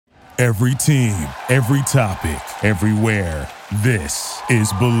Every team, every topic, everywhere. This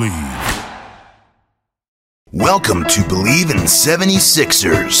is Believe. Welcome to Believe in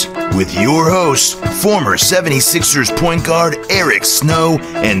 76ers with your hosts, former 76ers point guard Eric Snow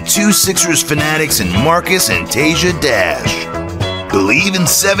and two Sixers fanatics in Marcus and Tasia Dash. Believe in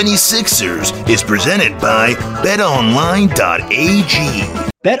 76ers is presented by betonline.ag.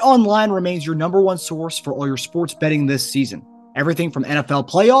 BetOnline remains your number one source for all your sports betting this season. Everything from NFL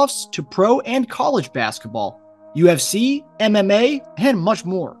playoffs to pro and college basketball, UFC, MMA, and much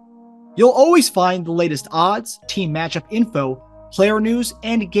more. You'll always find the latest odds, team matchup info, player news,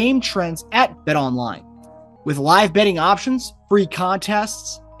 and game trends at BetOnline. With live betting options, free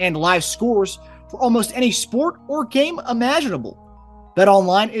contests, and live scores for almost any sport or game imaginable.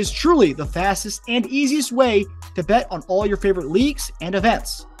 BetOnline is truly the fastest and easiest way to bet on all your favorite leagues and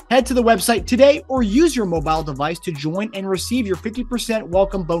events. Head to the website today or use your mobile device to join and receive your 50%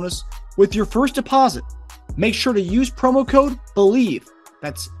 welcome bonus with your first deposit. Make sure to use promo code BELIEVE,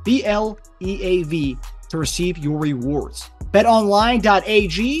 that's BLEAV, to receive your rewards.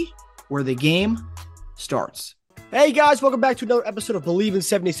 BetOnline.ag, where the game starts. Hey guys, welcome back to another episode of Believe in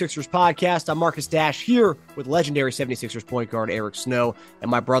 76ers podcast. I'm Marcus Dash here with legendary 76ers point guard Eric Snow and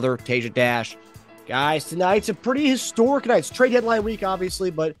my brother Tasia Dash. Guys, tonight's a pretty historic night. It's trade deadline week,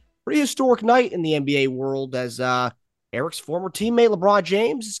 obviously, but pretty historic night in the NBA world as Eric's former teammate LeBron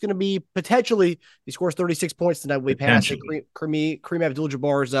James is going to be potentially, he scores 36 points tonight. We passed Kareem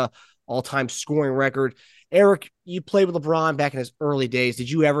Abdul-Jabbar's all-time scoring record. Eric, you played with LeBron back in his early days. Did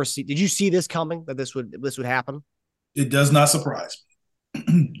you see this coming, that this would happen? It does not surprise me.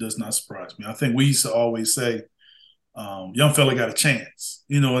 It does not surprise me. I think we used to always say, young fella got a chance,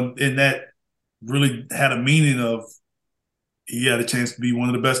 and that really had a meaning of he had a chance to be one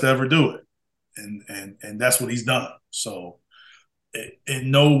of the best to ever do it. And that's what he's done. So in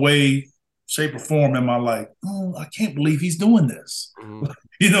no way, shape, or form am I like, oh, I can't believe he's doing this. Mm-hmm.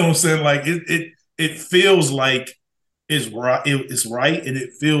 You know what I'm saying? Like it feels like it's right, and it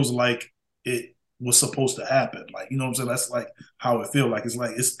feels like it was supposed to happen. Like, you know what I'm saying? That's like how it feels. Like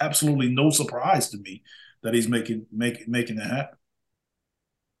it's absolutely no surprise to me that he's making it happen.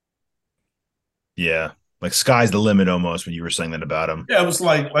 Yeah. Like sky's the limit almost when you were saying that about him. Yeah, it was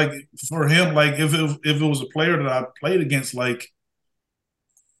like for him, like if it was a player that I played against, he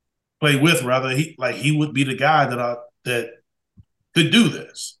would be the guy that could do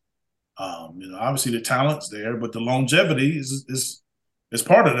this. Obviously the talent's there, but the longevity is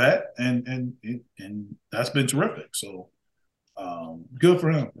part of that, and that's been terrific. So good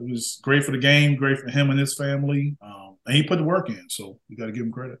for him. It was great for the game, great for him and his family, and he put the work in. So you got to give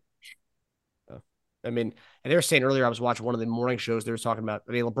him credit. I mean, and they were saying earlier, I was watching one of the morning shows, they were talking about,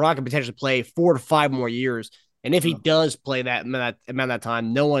 LeBron could potentially play 4 to 5 more years. And if he does play that amount that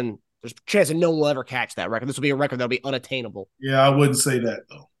time, there's a chance that no one will ever catch that record. This will be a record that'll be unattainable. Yeah, I wouldn't say that,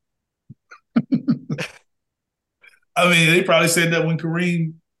 though. I mean, they probably said that when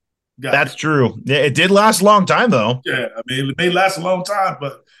Kareem got That's true. Yeah, it did last a long time, though. Yeah, I mean, it may last a long time,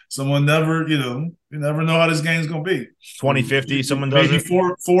 but someone never, you never know how this game's going to be. 2050, someone does maybe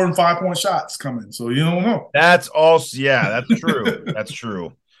 4 and 5 point shots coming, so you don't know. That's also, yeah, that's true. That's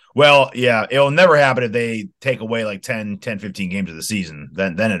true. Well, yeah, it'll never happen if they take away like 10, 15 games of the season.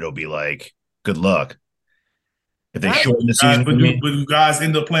 Then it'll be like, good luck. If they shorten the season. But you guys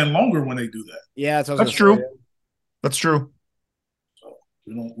end up playing longer when they do that. Yeah, that's true. That's true. So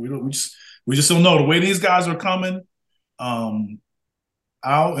we just don't know. The way these guys are coming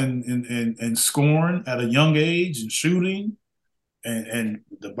out and scoring at a young age and shooting and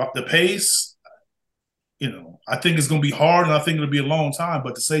the pace, I think it's going to be hard, and I think it'll be a long time.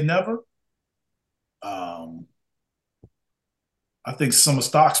 But to say never, I think some of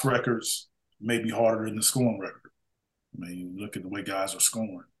Stock's records may be harder than the scoring record. I mean, you look at the way guys are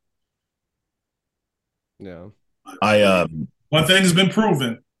scoring. Yeah. One thing has been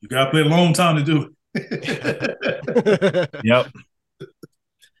proven: you got to play a long time to do it. Yep.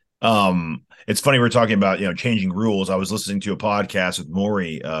 It's funny we're talking about changing rules. I was listening to a podcast with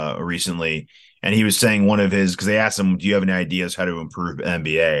Maury recently, and he was saying because they asked him, "Do you have any ideas how to improve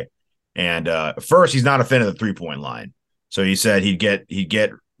NBA?" And first, he's not a fan of the 3-point line, so he said he'd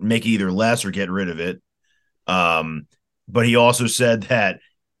make either less or get rid of it. But he also said that.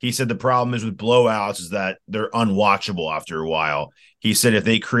 He said the problem is with blowouts is that they're unwatchable after a while. He said if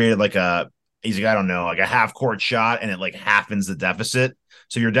they created a half court shot and it like halvens the deficit.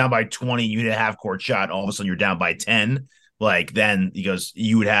 So you're down by 20, you hit a half court shot, all of a sudden you're down by 10. Like then he goes,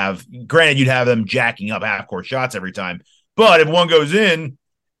 you'd have them jacking up half court shots every time. But if one goes in,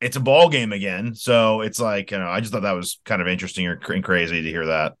 it's a ball game again. So it's like, I just thought that was kind of interesting and crazy to hear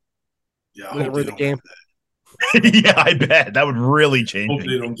that. Yeah, I Would it hope they ruin the don't game? have that. Yeah, I bet that would really change Hope it.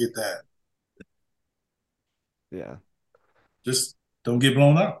 they don't get that. Yeah. Just don't get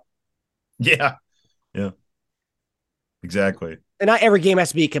blown out. Yeah, yeah, exactly. And not every game has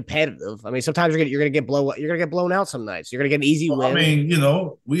to be competitive. I mean, sometimes you're gonna get blown out some nights. You're gonna get an easy Well, I win. mean, you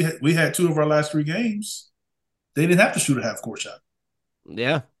know, we had 2 of our last 3 games. They didn't have to shoot a half court shot.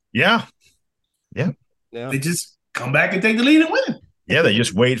 Yeah. Yeah, They just come back and take the lead and win. yeah. They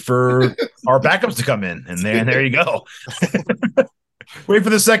just wait for our backups to come in, and there you go. Wait for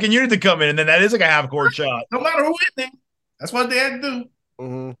the second unit to come in, and then that is like a half court shot. No matter who in there. That's what they had to do.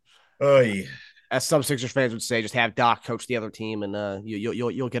 Mm-hmm. Oh, yeah. As some Sixers fans would say, just have Doc coach the other team, and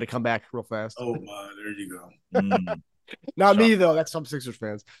you'll get a comeback real fast. Oh my, there you go. Not me though. That's some Sixers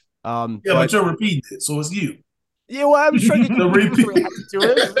fans. Yeah, but you're repeating it, so it's you. Yeah, well, I'm sure The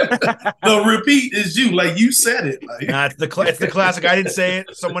repeat is you, like you said it. Like. Nah, it's the classic. I didn't say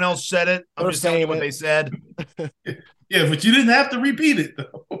it. Someone else said it. I'm They're just saying what saying it. they said. Yeah, but you didn't have to repeat it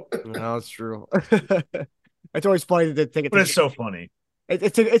though. No, it's true. It's always funny to think. But it's so funny.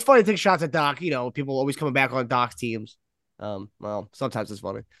 It's funny to take shots at Doc. You know, people always coming back on Doc's teams. Well, sometimes it's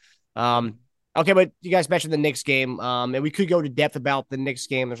funny. Okay, but you guys mentioned the Knicks game, and we could go to depth about the Knicks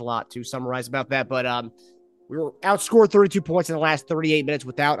game. There's a lot to summarize about that, but we were outscored 32 points in the last 38 minutes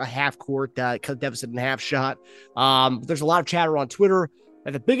without a half court deficit and half shot. There's a lot of chatter on Twitter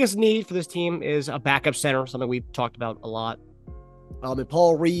that the biggest need for this team is a backup center, something we've talked about a lot. And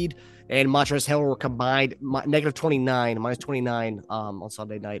Paul Reed and Montrezl Harrell were combined -29 on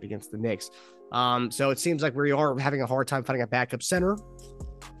Sunday night against the Knicks. So it seems like we are having a hard time finding a backup center.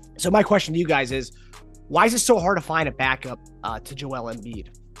 So my question to you guys is, why is it so hard to find a backup to Joel Embiid?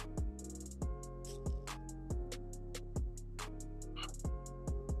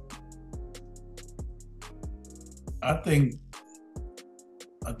 I think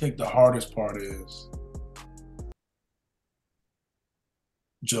the hardest part is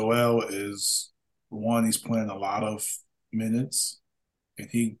Joel is one, he's playing a lot of minutes and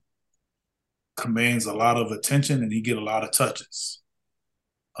he commands a lot of attention and he get a lot of touches.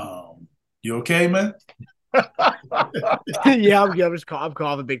 You okay, man? Yeah, I'm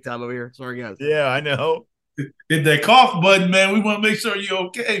coughing big time over here. Sorry, guys. Yeah, I know. Hit that cough button, man. We want to make sure you're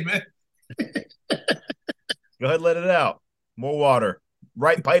okay, man. Go ahead, let it out. More water.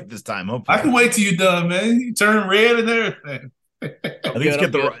 Right pipe this time. Hopefully. I can wait till you're done, man. You turn red and everything. At least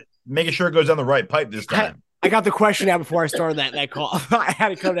get the right, making sure it goes down the right pipe this time. I got the question out before I started that call. I had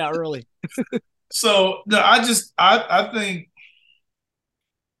to cut it out early. So no, I think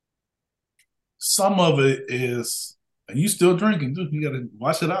some of it is, and you still drinking, dude. You gotta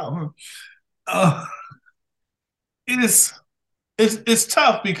watch it out, huh? It's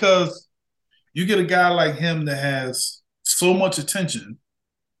tough because you get a guy like him that has so much attention,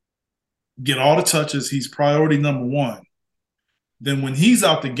 get all the touches, he's priority number one. Then when he's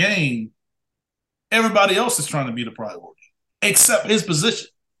out the game, everybody else is trying to be the priority, except his position.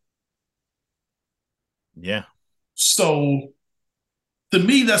 Yeah. So to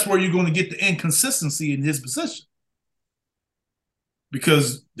me, that's where you're going to get the inconsistency in his position.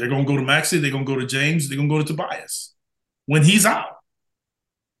 Because they're going to go to Maxey, they're going to go to James, they're going to go to Tobias when he's out.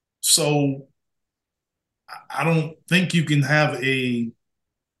 So I don't think you can have a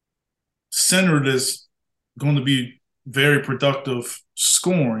center that's going to be very productive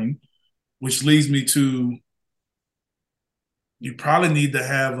scoring, which leads me to you probably need to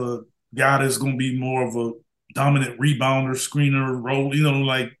have a guy that's going to be more of a dominant rebounder, screener, role,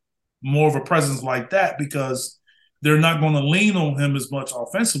 like more of a presence like that, because they're not going to lean on him as much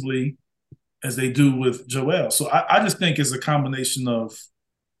offensively as they do with Joel. So I just think it's a combination of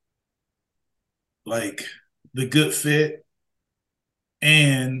like the good fit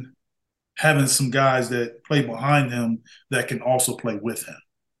and having some guys that play behind him that can also play with him.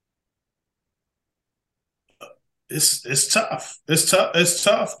 It's tough. It's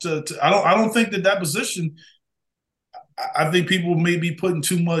tough to I don't think that position. I think people may be putting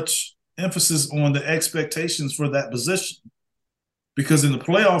too much emphasis on the expectations for that position, because in the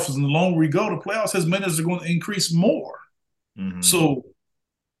playoffs, and the longer we go, the playoffs, his minutes are going to increase more. Mm-hmm. So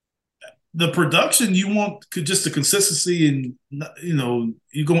the production you want, just the consistency, and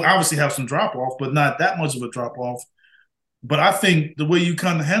you're going to obviously have some drop off, but not that much of a drop off. But I think the way you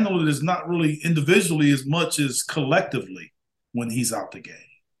kind of handle it is not really individually as much as collectively when he's out the game.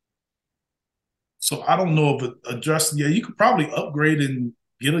 So I don't know if addressing, you could probably upgrade and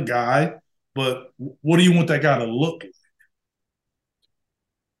get a guy, but what do you want that guy to look like?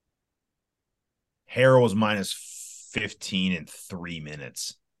 Harrell was -15 in 3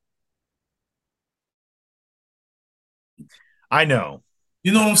 minutes. I know.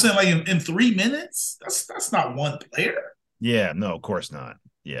 You know what I'm saying? Like in 3 minutes, that's not one player. Yeah, no, of course not.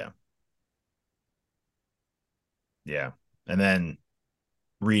 Yeah. Yeah. And then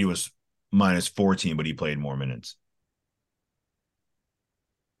Reed was minus 14, but he played more minutes.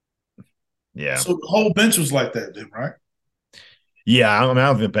 Yeah. So the whole bench was like that, then, right? Yeah. I mean, I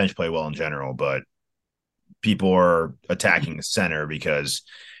don't think the bench play well in general, but people are attacking the center because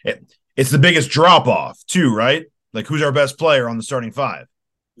it's the biggest drop off, too, right? Like, who's our best player on the starting five?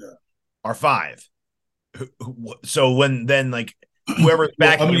 Yeah. Our five. So when then, like, whoever's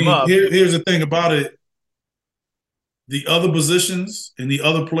backing him up. Here's the thing about it. The other positions and the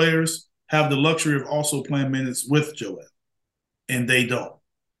other players have the luxury of also playing minutes with Joel, and they don't.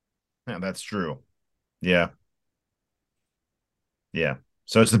 Yeah, that's true. Yeah. Yeah.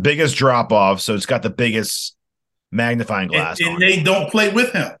 So it's the biggest drop off. So it's got the biggest magnifying glass. And they don't play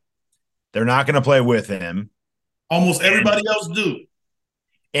with him. They're not going to play with him. Almost everybody else do.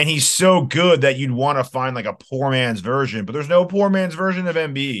 And he's so good that you'd want to find like a poor man's version, but there's no poor man's version of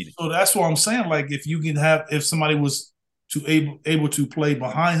Embiid. So that's what I'm saying. Like if somebody was able to play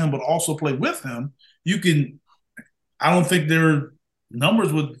behind him, but also play with him, you can. I don't think their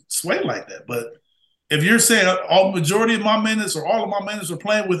numbers would sway like that. But if you're saying majority of my minutes or all of my minutes are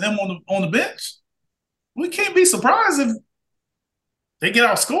playing with him on the bench, we can't be surprised if they get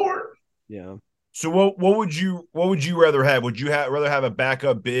outscored. Yeah. So what would you rather have? Would you rather have a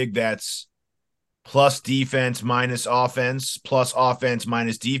backup big that's plus defense minus offense, plus offense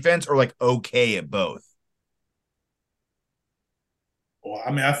minus defense, or like okay at both? Well,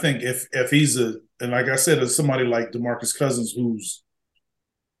 I mean, I think if he's and like I said, as somebody like DeMarcus Cousins who's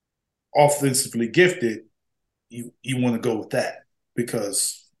offensively gifted, you want to go with that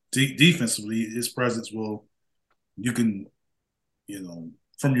because defensively his presence you can,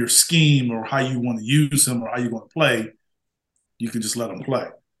 from your scheme or how you want to use him or how you want to play, you can just let him play.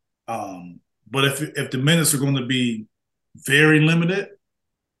 But if the minutes are going to be very limited,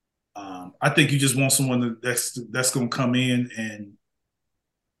 I think you just want someone that's going to come in and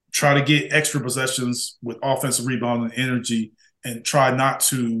try to get extra possessions with offensive rebound and energy and try not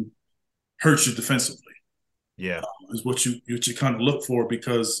to hurt you defensively. Yeah. Is what you kind of look for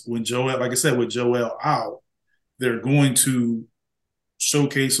because when Joel, like I said, with Joel out, they're going to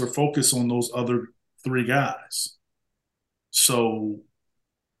showcase or focus on those other three guys. So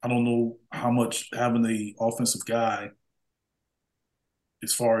I don't know how much having the offensive guy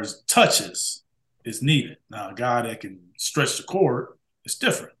as far as touches is needed. Now, a guy that can stretch the court is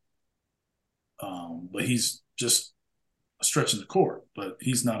different. But he's just stretching the court, but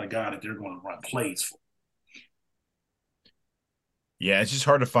he's not a guy that they're going to run plays for. Yeah, it's just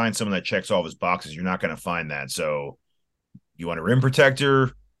hard to find someone that checks all of his boxes. You're not going to find that. So you want a rim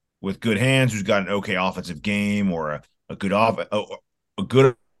protector with good hands who's got an okay offensive game, or a good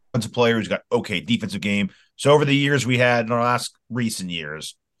offensive player who's got okay defensive game. So over the years we had in our last recent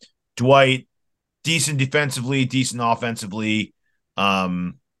years, Dwight, decent defensively, decent offensively.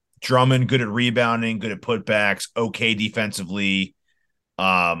 Drummond, good at rebounding, good at putbacks, okay defensively.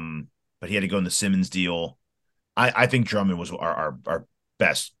 But he had to go in the Simmons deal. I think Drummond was our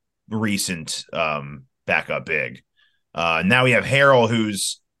best recent backup big. Now we have Harrell,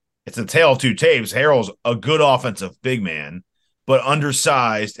 it's a tale of two tapes. Harrell's a good offensive big man, but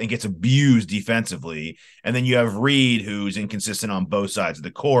undersized and gets abused defensively. And then you have Reed, who's inconsistent on both sides of the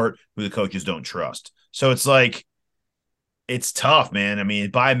court, who the coaches don't trust. So it's like, it's tough, man. I mean,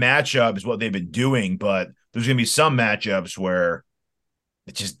 by matchup is what they've been doing, but there's going to be some matchups where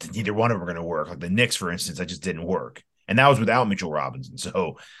it's just neither one of them are going to work. Like the Knicks, for instance, that just didn't work. And that was without Mitchell Robinson.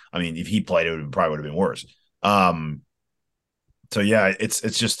 So, I mean, if he played, it probably would have been worse. So yeah,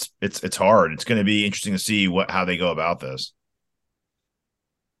 it's hard. It's going to be interesting to see how they go about this.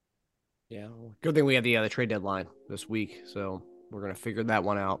 Yeah, good thing we had the trade deadline this week, so we're going to figure that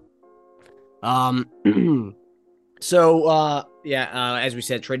one out. As we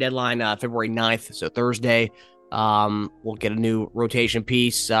said, trade deadline February 9th, so Thursday. We'll get a new rotation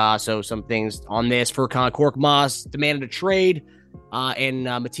piece. So some things on this. Furkan Korkmaz demanded a trade, and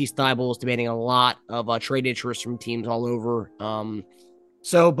Matisse Thybulle is demanding a lot of trade interest from teams all over.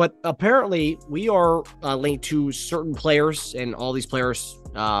 But apparently we are linked to certain players, and all these players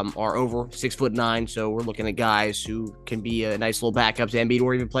are over 6'9". So we're looking at guys who can be a nice little backup to Embiid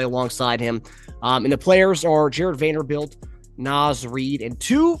or even play alongside him. And the players are Jared Vanderbilt, Naz Reid, and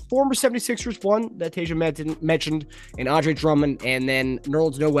two former 76ers, one that Tasia mentioned, and Andre Drummond, and then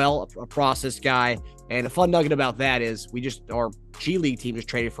Nerlens Noel, a process guy. And a fun nugget about that is our G League team just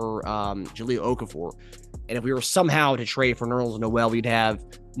traded for Jahlil Okafor. And if we were somehow to trade for Nerlens Noel, we'd have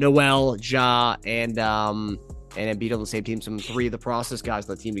Noel, Ja, and and Embiid on the same team, some three of the process guys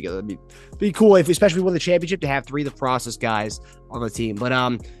on the team together. It'd be cool if, especially if we win the championship, to have three of the process guys on the team. But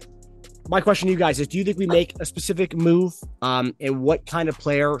my question to you guys is, do you think we make a specific move? And what kind of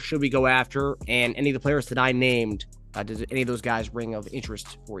player should we go after? And any of the players that I named, does any of those guys ring of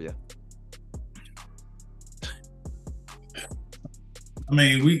interest for you? I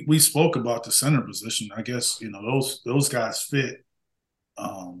mean, we spoke about the center position. I guess, those guys fit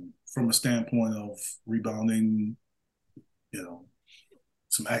from a standpoint of rebounding,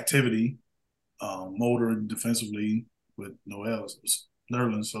 some activity, motor defensively with Noel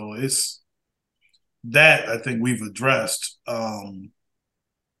Nerlens. So it's that I think we've addressed.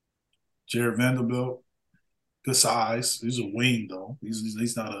 Jared Vanderbilt, good size. He's a wing though.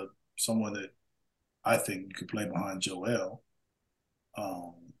 He's not someone that I think you could play behind Joel.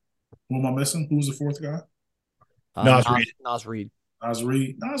 Who am I missing? Who's the fourth guy? Naz Reid. Naz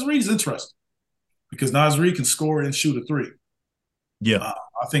Reid's interesting because Naz Reid can score and shoot a three. Yeah.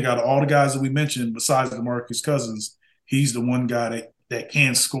 I think out of all the guys that we mentioned, besides DeMarcus Cousins, he's the one guy that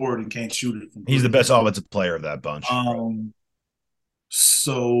can score it and can't shoot it. He's the best offensive player of that bunch.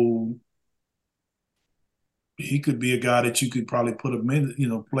 So he could be a guy that you could probably put a minute,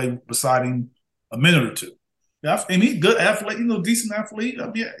 play beside him a minute or two. Yeah, and he's good athlete, decent athlete.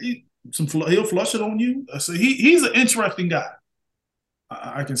 I mean, he'll flush it on you. So he's an interesting guy.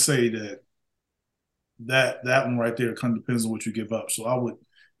 I can say that one right there kind of depends on what you give up. So I would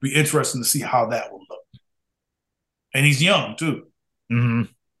be interested to see how that will look. And he's young too. Mm-hmm.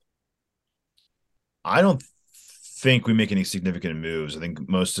 I don't think we make any significant moves. I think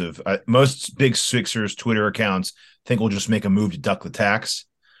most big Sixers Twitter accounts think we'll just make a move to duck the tax.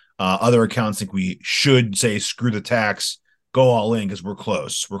 Other accounts think we should say screw the tax, go all in because we're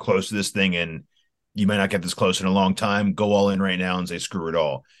close. We're close to this thing, and you might not get this close in a long time. Go all in right now and say screw it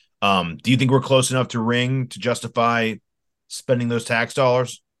all. Do you think we're close enough to ring to justify spending those tax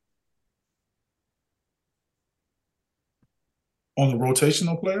dollars? On the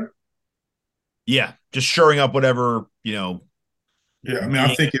rotational player? Yeah, just shoring up whatever, Yeah, I mean,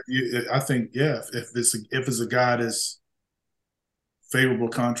 I think if it's a guy that's favorable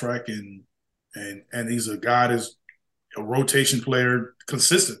contract and he's a guy that's a rotation player,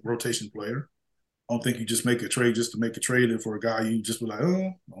 consistent rotation player. I don't think you just make a trade just to make a trade, and for a guy you just be like,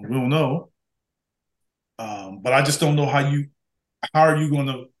 oh, we don't know. But I just don't know how are you going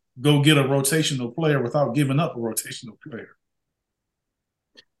to go get a rotational player without giving up a rotational player?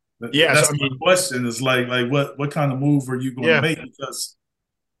 Yeah, that's my question. Is like what kind of move are you going to make? Because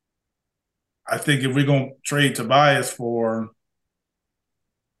I think if we're going to trade Tobias for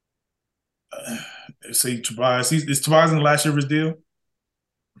say Tobias, is Tobias in the last year of his deal,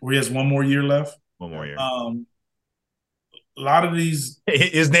 where he has one more year left? One more year. A lot of these,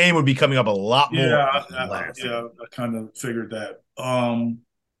 his name would be coming up a lot more. I kind of figured that. A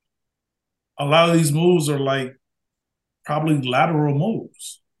lot of these moves are like probably lateral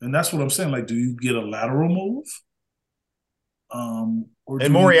moves, and that's what I'm saying. Like, do you get a lateral move?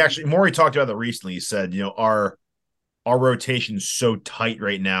 And Maury talked about that recently. He said, our rotation is so tight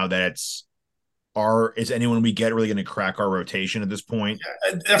right now that is anyone we get really going to crack our rotation at this point? Yeah,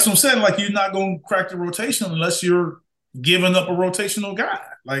 that's what I'm saying. Like, you're not going to crack the rotation unless you're giving up a rotational guy.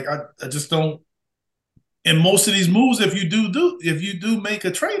 Like, I just don't. And most of these moves, if you do make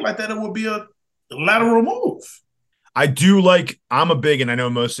a trade like that, it will be a lateral move. I'm a big, and I know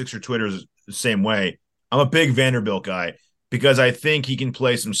most Sixer Twitter is the same way. I'm a big Vanderbilt guy because I think he can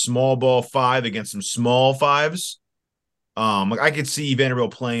play some small ball five against some small fives. I could see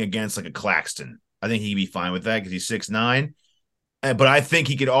Vanderbilt playing against like a Claxton. I think he'd be fine with that because he's 6'9". But I think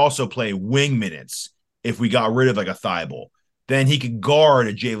he could also play wing minutes if we got rid of like a Thibault. Then he could guard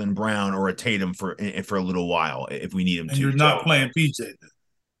a Jaylen Brown or a Tatum for a little while if we need him to. And you're not playing PJ then.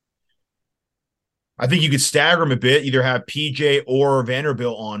 I think you could stagger him a bit, either have PJ or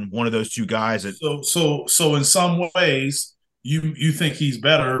Vanderbilt on one of those two guys. So in some ways, you think he's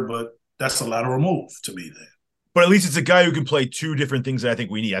better, but that's a lateral move to me then. But at least it's a guy who can play two different things that I think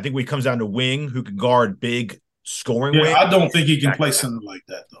we need. I think when it comes down to wing, who can guard big scoring wing. I don't think he can play center like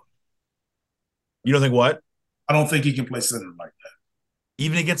that, though. You don't think what? I don't think he can play center like that.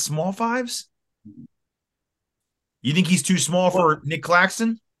 Even against small fives? You think he's too small for Nick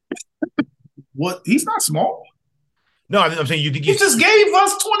Claxton? What? He's not small. No, I'm saying you think he just gave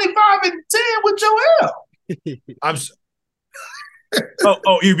us 25 and 10 with Joel.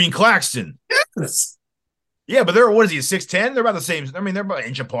 You mean Claxton? Yes. Yeah, but what is he, 6'10"? They're about the same. I mean, they're about an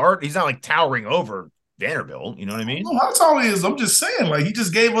inch apart. He's not like towering over Vanderbilt. You know what I mean? No, how tall he is. I'm just saying, like, he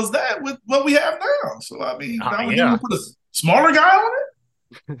just gave us that with what we have now. So, I mean, now we're going to put a smaller guy on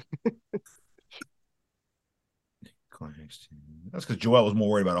it? That's because Joel was more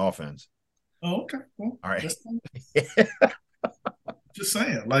worried about offense. Oh, okay. Well, all right. Just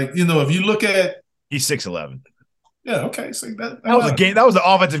saying, like, if you look at he's 6'11". Yeah, okay. So that was a game. That was the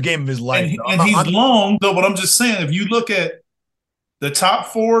offensive game of his life. And he's long, though. But I'm just saying, if you look at the top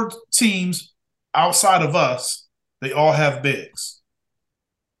 4 teams outside of us, they all have bigs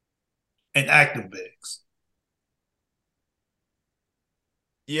and active bigs.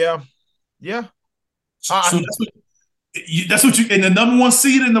 Yeah. So that's what you. And the number 1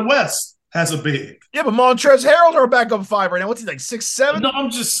 seed in the West has a big. Yeah, but Montrezl Harrell, our backup 5 right now. What's he like 6'7"? No, I'm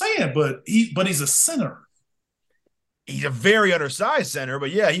just saying, but he's a center. He's a very undersized center,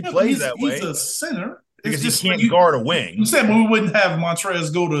 but yeah, he plays that way. He's a center because he can't guard a wing. You said we wouldn't have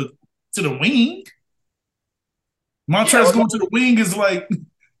Montrezl go to the wing. Montrezl going to the wing is like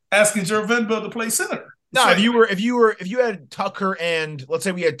asking Jared Vanderbilt to play center. No, if you had Tucker and let's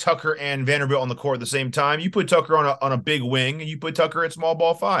say we had Tucker and Vanderbilt on the court at the same time, you put Tucker on a big wing and you put Tucker at small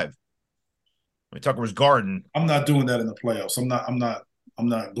ball 5. I mean, Tucker was guarding. I'm not doing that in the playoffs. I'm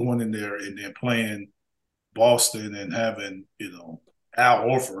not going in there and then playing Boston and having, Al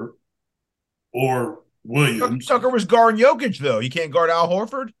Horford or Williams. Tucker was guarding Jokic, though. You can't guard Al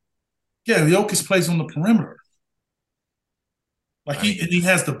Horford? Yeah, Jokic plays on the perimeter. Like he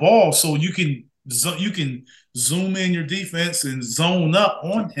has the ball, so you can zoom in your defense and zone up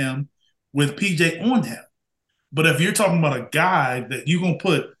on him with PJ on him. But if you're talking about a guy that you're going to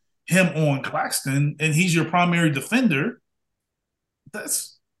put him on Claxton and he's your primary defender,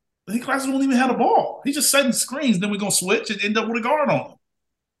 Claxton won't even have the ball. He's just setting screens. Then we're going to switch and end up with a guard on him.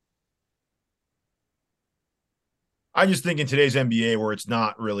 I just think in today's NBA where it's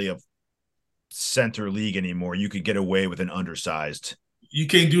not really a center league anymore, you could get away with an undersized. You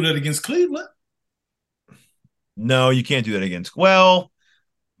can't do that against Cleveland. No, you can't do that against. Well,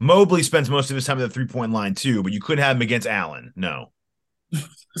 Mobley spends most of his time at the 3-point line too, but you couldn't have him against Allen. No.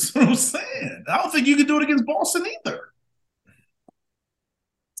 That's what I'm saying. I don't think you can do it against Boston either.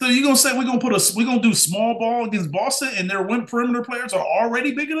 So you're gonna say we're gonna do small ball against Boston and their wing perimeter players are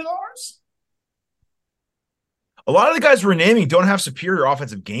already bigger than ours? A lot of the guys we're naming don't have superior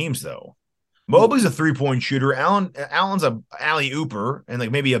offensive games, though. Mobley's a 3-point shooter. Allen's a alley-ooper and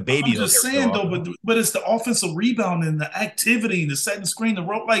like maybe a baby. I'm just saying though, but it's the offensive rebound and the activity, the setting screen, the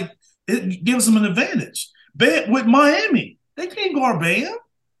rope, like it gives them an advantage. With Miami, they can't guard Bam.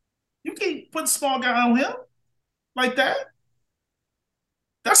 You can't put a small guy on him like that.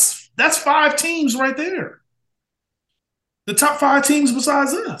 That's 5 teams right there. The top 5 teams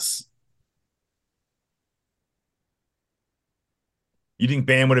besides us. You think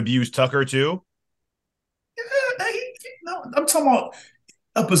Bam would abuse Tucker too? Yeah, no, I'm talking about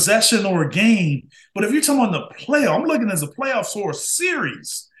a possession or a game. But if you're talking about the playoff, I'm looking as a playoffs or a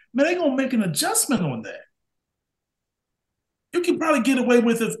series. Man, they're going to make an adjustment on that. You can probably get away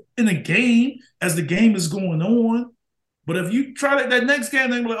with it in a game as the game is going on. But if you try that next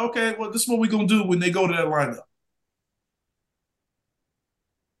game, they're like, okay, well, this is what we're going to do when they go to that lineup.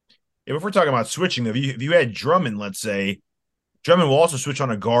 Yeah, if we're talking about switching, if you had Drummond, let's say, Drummond will also switch on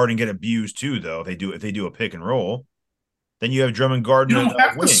a guard and get abused too, though. If they do a pick and roll, then you have Drummond guarding. You don't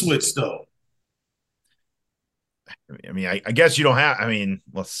have to switch, though. I mean, I guess you don't have. I mean,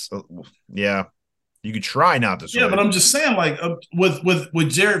 yeah, you could try not to switch. Yeah, but I'm just saying, like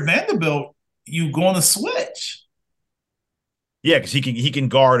with Jared Vanderbilt, you going to switch. Yeah, because he can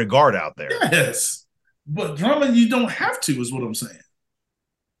guard a guard out there. Yes, but Drummond, you don't have to. Is what I'm saying.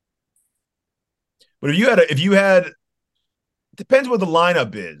 But if you had, it depends what the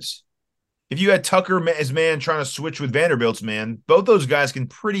lineup is. If you had Tucker as man trying to switch with Vanderbilt's man, both those guys can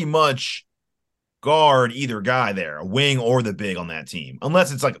pretty much guard either guy there, a wing or the big on that team,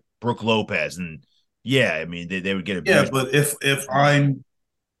 unless it's like Brook Lopez. And yeah, I mean they would get a yeah. But if I'm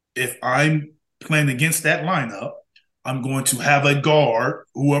playing against that lineup, I'm going to have a guard,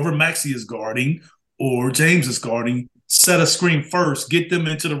 whoever Maxey is guarding or James is guarding, set a screen first, get them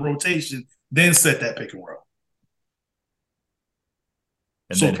into the rotation, then set that pick and roll.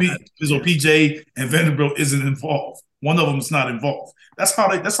 So PJ and Vanderbilt isn't involved. One of them is not involved. That's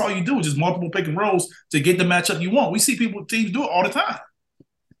all you do, is just multiple pick and rolls to get the matchup you want. We see teams do it all the time,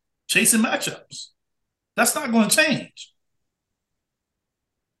 chasing matchups. That's not going to change.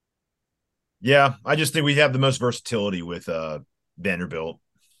 Yeah, I just think we have the most versatility with Vanderbilt.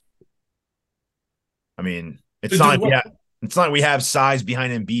 I mean, it's not like we have size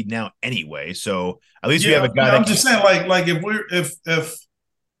behind Embiid now anyway. So at least we have a guy. I'm just saying, like if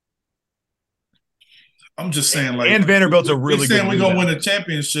I'm just saying, like, and Vanderbilt's a really good. We're gonna win a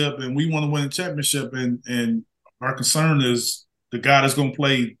championship, and we want to win a championship, and our concern is the guy that's gonna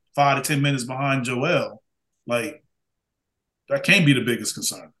play 5 to 10 minutes behind Joel. Like, That can't be the biggest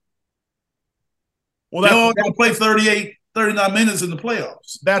concern. Well, they're all going to play 38, 39 minutes in the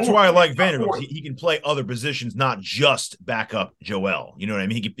playoffs. That's why I like Vanderbilt. He can play other positions, not just back up Joel. You know what I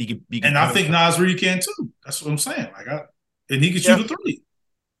mean? He can and I think Naz Reid can too. That's what I'm saying. And he can shoot a three.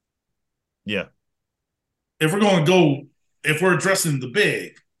 Yeah. If we're going to go, if we're addressing the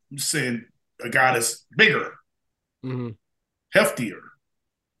big, I'm just saying a guy that's bigger, heftier,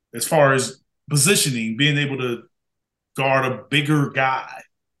 as far as positioning, being able to guard a bigger guy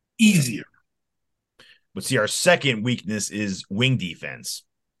easier. But see, our second weakness is wing defense.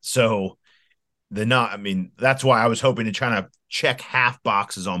 So that's why I was hoping to try to check half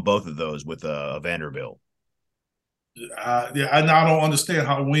boxes on both of those with Vanderbilt. I don't understand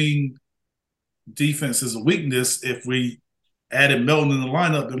how wing defense is a weakness if we added Melton in the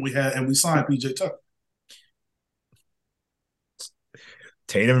lineup and we signed PJ Tucker.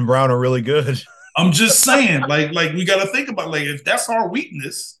 Tatum and Brown are really good. I'm just saying, like we got to think about if that's our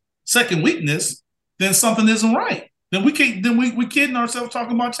weakness, second weakness, then something isn't right. Then we can't. Then we kidding ourselves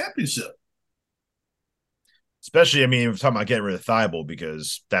talking about championship. Especially, we're talking about getting rid of Thibault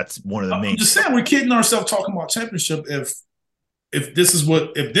because that's one of the main. I'm just saying we're kidding ourselves talking about championship if this is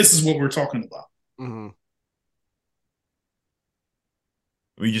what we're talking about. Mm-hmm.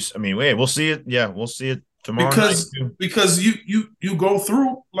 We'll see it. Yeah, we'll see it tomorrow. Because you go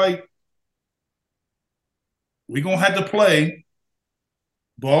through we're gonna have to play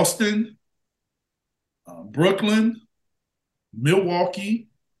Boston, Brooklyn, Milwaukee,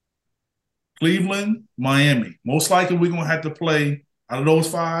 Cleveland, Miami. Most likely we're going to have to play out of those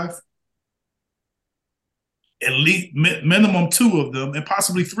 5, at least minimum 2 of them and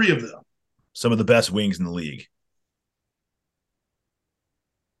possibly 3 of them. Some of the best wings in the league.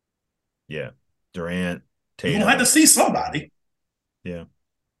 Yeah. Durant, Tatum. You're going to have to see somebody. Yeah.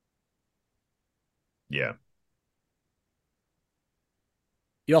 Yeah.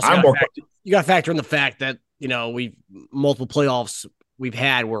 You also got to factor in the fact that, we've multiple playoffs we've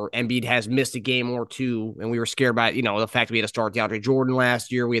had where Embiid has missed a game or 2, and we were scared about, the fact we had to start DeAndre Jordan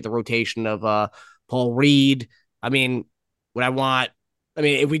last year. We had the rotation of Paul Reed. If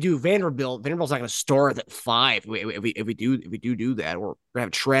we do Vanderbilt's not going to start at 5. If we do that, we're going to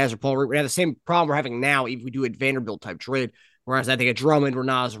have Trez or Paul Reed. We're going to have the same problem we're having now if we do a Vanderbilt type trade. Whereas I think a Drummond or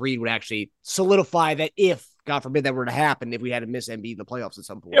Naz Reid would actually solidify that if, God forbid, that were to happen, if we had to miss Embiid in the playoffs at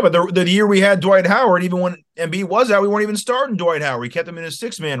some point. Yeah, but the year we had Dwight Howard, even when Embiid was out, we weren't even starting Dwight Howard. We kept him in his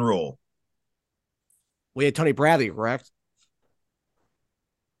 6-man role. We had Tony Bradley, correct?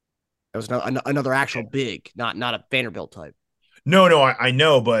 That was another actual big, not a Vanderbilt type. No, I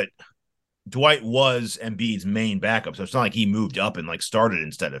know, but Dwight was Embiid's main backup, so it's not like he moved up and started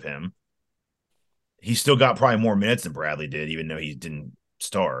instead of him. He still got probably more minutes than Bradley did, even though he didn't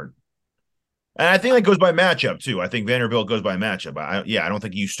start. And I think that goes by matchup, too. I think Vanderbilt goes by matchup. I don't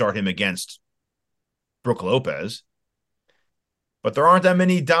think you start him against Brook Lopez. But there aren't that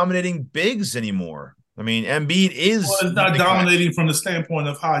many dominating bigs anymore. Embiid is... Well, it's not dominating from the standpoint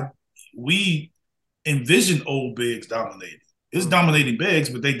of how we envision old bigs dominating. It's dominating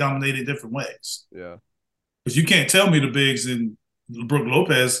bigs, but they dominate in different ways. Yeah. Because you can't tell me the bigs in Brook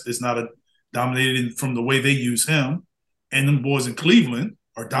Lopez is not dominated from the way they use him. And them boys in Cleveland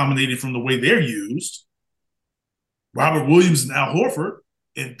are dominated from the way they're used. Robert Williams and Al Horford,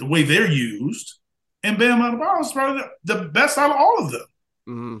 and the way they're used. And Bam Adebayo is probably the best out of all of them.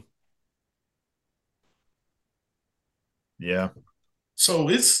 Mm-hmm. Yeah. So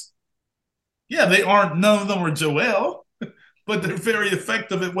none of them are Joel, but they're very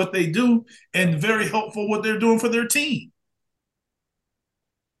effective at what they do and very helpful what they're doing for their team.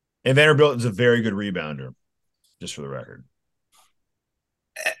 And Vanderbilt is a very good rebounder, just for the record.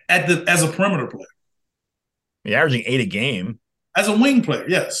 As a perimeter player. Averaging 8 a game. As a wing player,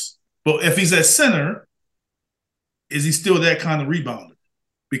 yes. But if he's at center, is he still that kind of rebounder?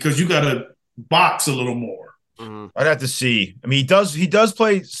 Because you got to box a little more. Mm-hmm. I'd have to see. He does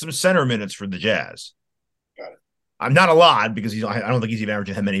play some center minutes for the Jazz. Got it. I'm not a lot because I don't think he's even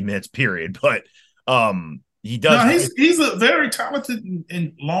averaging that many minutes, period. But he does. No, he's a very talented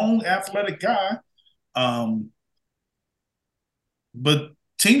and long, athletic guy. But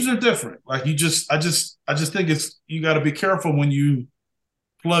teams are different. I just think you got to be careful when you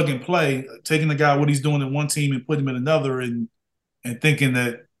plug and play, taking the guy what he's doing in one team and putting him in another, and thinking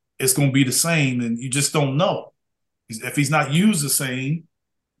that it's going to be the same, and you just don't know. If he's not used the same,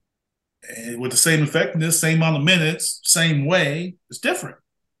 with the same effectiveness, same amount of minutes, same way, it's different.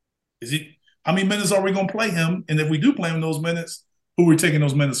 How many minutes are we going to play him? And if we do play him those minutes, who are we taking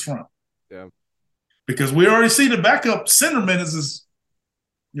those minutes from? Yeah. Because we already see the backup center minutes is,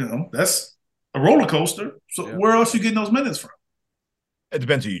 that's a roller coaster. So where else are you getting those minutes from? It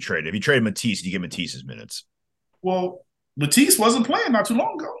depends who you trade. If you trade Matisse, you get Matisse's minutes. Well, Matisse wasn't playing not too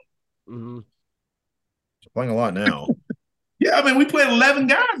long ago. Mm-hmm. He's playing a lot now. Yeah, I mean, we played 11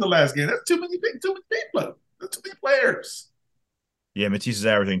 guys the last game. That's too many people. That's too many players. Yeah, Matisse is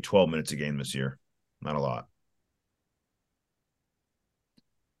averaging 12 minutes a game this year. Not a lot.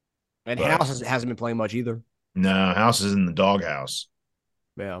 And House hasn't been playing much either. No, House is in the doghouse.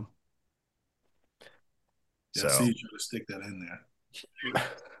 Yeah. Yeah, I see you trying to stick that in there.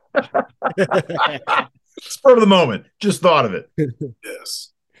 Spur of the moment. Just thought of it.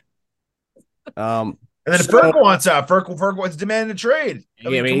 Yes. And then Ferk wants out. Ferk wants demanding a trade. I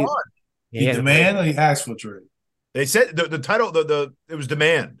mean, come on. He demand or he asked for a trade? They said the title, it was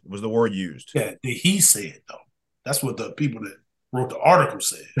demand was the word used. Yeah, he said though. That's what the people that wrote the article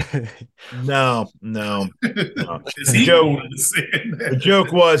said. No. The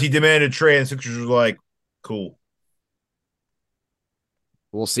joke was he demanded a trade, and Sixers was like, "Cool."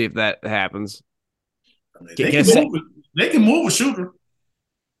 We'll see if that happens. I mean, they can move a shooter.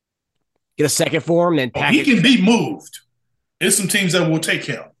 Get a second for him, and he can be moved. There's some teams that will take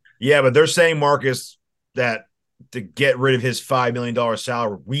him. Yeah, but they're saying, Marcus, that to get rid of his $5 million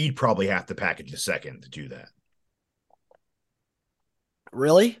salary, we'd probably have to package a second to do that.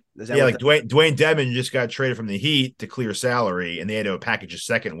 Really? Yeah, like Dwayne Dedmon just got traded from the Heat to clear salary, and they had to package a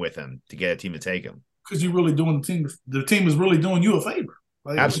second with him to get a team to take him. Because you're really doing the team is really doing you a favor.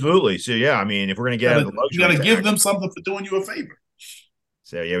 Like, absolutely. So, yeah, I mean, if we're going to get out of the luxury, you got to give them something for doing you a favor.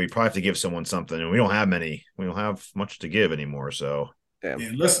 So, yeah, we probably have to give someone something, and we don't have much to give anymore. So, yeah,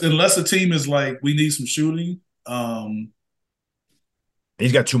 unless the team is like, we need some shooting.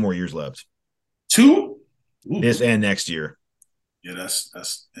 He's got 2 more years left. 2? Ooh. This and next year. Yeah,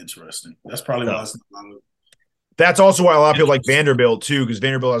 that's interesting. That's probably why it's not a lot of. That's also why a lot of people like Vanderbilt too, because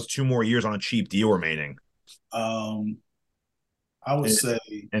Vanderbilt has 2 more years on a cheap deal remaining. I would say,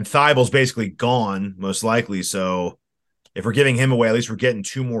 and Thybulle's basically gone, most likely. So, if we're giving him away, at least we're getting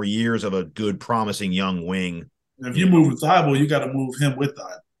 2 more years of a good, promising young wing. If you move with Thybulle, you got to move him with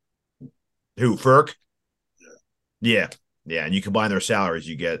Thybulle. Who, Ferk? Yeah, and you combine their salaries,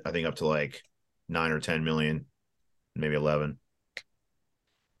 you get, I think, up to like 9 or 10 million, maybe 11.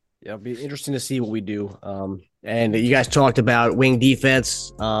 Yeah, it'll be interesting to see what we do. And you guys talked about wing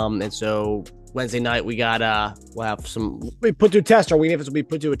defense. And so Wednesday night we got we'll have we put to a test. Our wing defense will be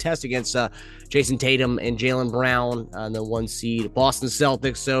put to a test against Jason Tatum and Jaylen Brown on the 1 seed Boston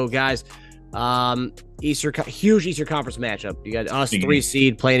Celtics. So guys, huge Eastern Conference matchup. You got us 3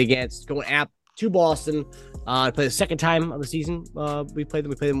 seed playing against going to Boston. Play the second time of the season. We played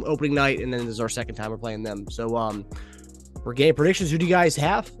them opening night, and then this is our second time we're playing them. So for game predictions, who do you guys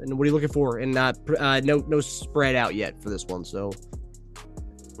have, and what are you looking for? And no spread out yet for this one. So,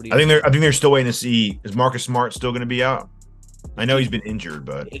 I think they're still waiting to see, is Marcus Smart still going to be out? I know he's been injured,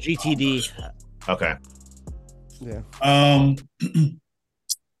 but GTD. Okay. Yeah.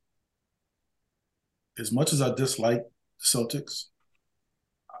 As much as I dislike the Celtics,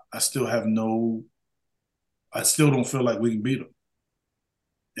 I still don't feel like we can beat them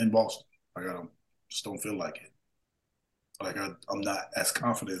in Boston. Like just don't feel like it. Like I'm not as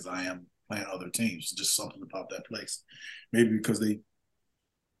confident as I am playing other teams. Just something about that place. Maybe because I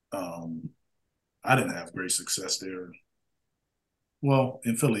didn't have great success there. Well,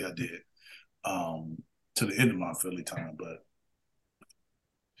 in Philly I did. To the end of my Philly time, but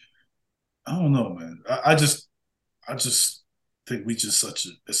I don't know, man. I just think we just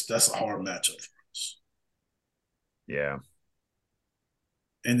that's a hard matchup for us. Yeah.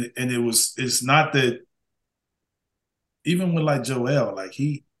 And it's not that. Even with like Joel, like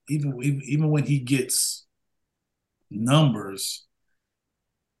even when he gets numbers,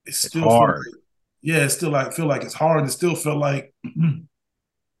 it's still hard. It's still like feel like it's hard. It still feel like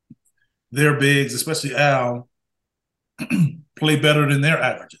their bigs, especially Al, play better than their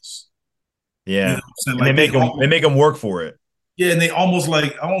averages. Yeah, you know like they make them work for it. Yeah, and they almost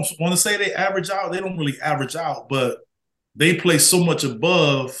like I don't want to say they average out. They don't really average out, but they play so much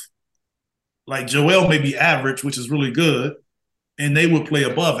above. Like Joel may be average, which is really good, and they would play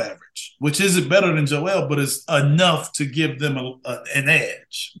above average, which isn't better than Joel, but it's enough to give them an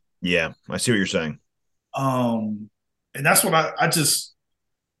edge. Yeah, I see what you're saying. And that's what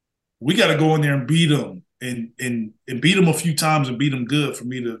we got to go in there and beat them and beat them a few times and beat them good for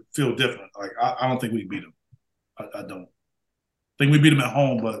me to feel different. Like I don't think we beat them. I don't think we beat them at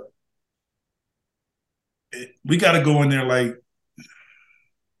home, but we got to go in there like.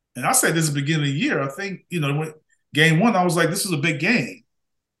 And I said this at the beginning of the year. I think, when game 1, I was like, this is a big game.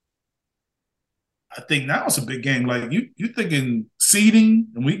 I think now it's a big game. Like you're thinking seeding,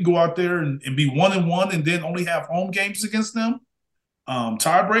 and we can go out there and be 1-1 and then only have home games against them.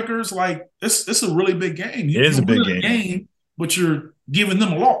 tiebreakers, like it's a really big game. It is a big game, but you're giving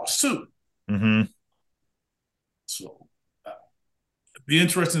them a loss too. Mm-hmm. So it'd be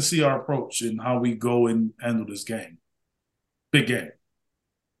interesting to see our approach and how we go and handle this game. Big game.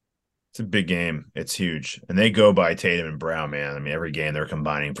 It's a big game. It's huge. And they go by Tatum and Brown, man. I mean, every game they're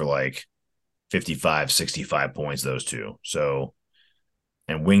combining for like 55, 65 points, those two. So,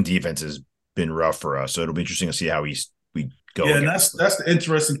 and wing defense has been rough for us. So it'll be interesting to see how we go. Yeah, and that's the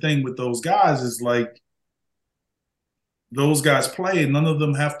interesting thing with those guys is like those guys play, and none of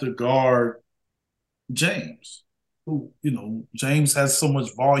them have to guard James. Who, James has so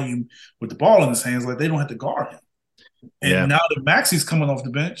much volume with the ball in his hands, like they don't have to guard him. And now that Maxi's coming off the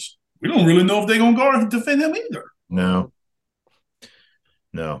bench, we don't really know if they're going to guard and defend him either. No.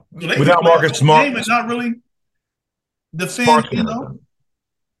 Without Marcus Smart, not really defend.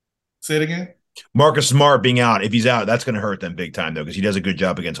 Say it again. Marcus Smart being out, if he's out, that's going to hurt them big time though, because he does a good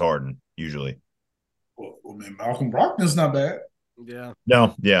job against Harden usually. Well, I mean, Malcolm Brogdon's not bad. Yeah.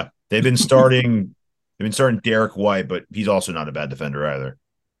 No, yeah, they've been starting Derek White, but he's also not a bad defender either.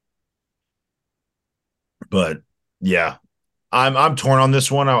 But yeah, I'm torn on this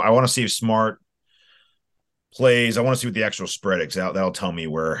one. I want to see if Smart plays. I want to see what the actual spread is out. That'll tell me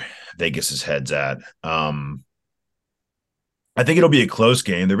where Vegas's head's at. I think it'll be a close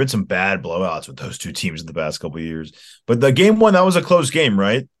game. There've been some bad blowouts with those two teams in the past couple of years. But the game one, that was a close game,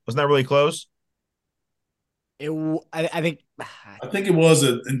 right? Wasn't that really close? I think it was,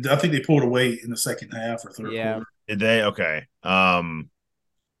 and I think they pulled away in the second half or third quarter. Did they? Okay. I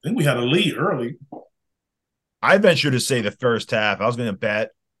think we had a lead early. I venture to say the first half. I was going to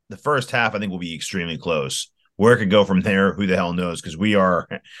bet the first half. I think will be extremely close. Where it could go from there, who the hell knows? Because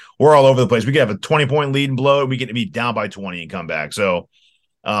we're all over the place. We could have a 20-point lead and blow it. We get be down by 20 and come back. So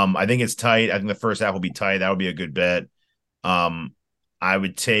I think it's tight. I think the first half will be tight. That would be a good bet. I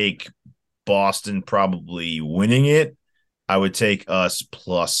would take Boston probably winning it. I would take us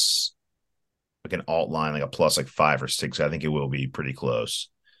plus like an alt line, like a plus like 5 or 6. I think it will be pretty close.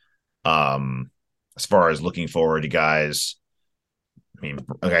 As far as looking forward to guys, I mean,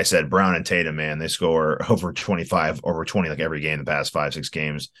 like I said, Brown and Tatum, man, they score over 25, over 20 like every game in the past 5-6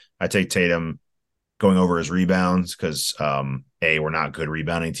 games. I take Tatum going over his rebounds because we're not a good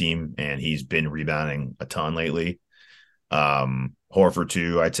rebounding team, and he's been rebounding a ton lately. Horford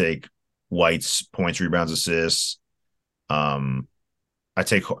too. I take White's points, rebounds, assists.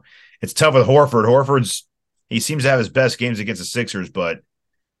 It's tough with Horford. He seems to have his best games against the Sixers, but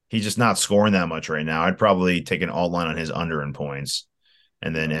he's just not scoring that much right now. I'd probably take an alt line on his under in points,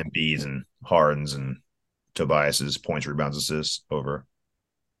 and then Embiid's and Harden's and Tobias's points, rebounds, assists over.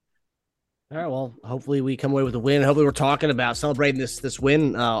 All right, well, hopefully we come away with a win. Hopefully we're talking about celebrating this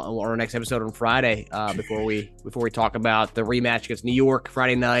win on our next episode on Friday before we talk about the rematch against New York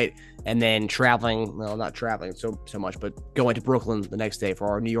Friday night, and then not traveling so much, but going to Brooklyn the next day for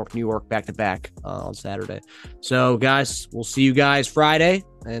our New York back-to-back on Saturday. So, guys, we'll see you guys Friday,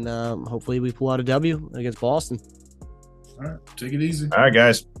 and hopefully we pull out a W against Boston. All right, take it easy. All right,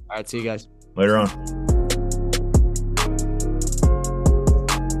 guys. All right, see you guys. Later on.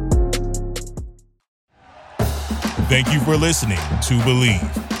 Thank you for listening to Believe.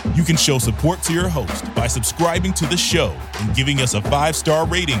 You can show support to your host by subscribing to the show and giving us a 5-star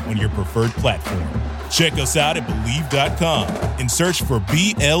rating on your preferred platform. Check us out at Believe.com and search for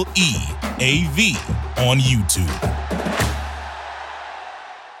BLEAV on YouTube.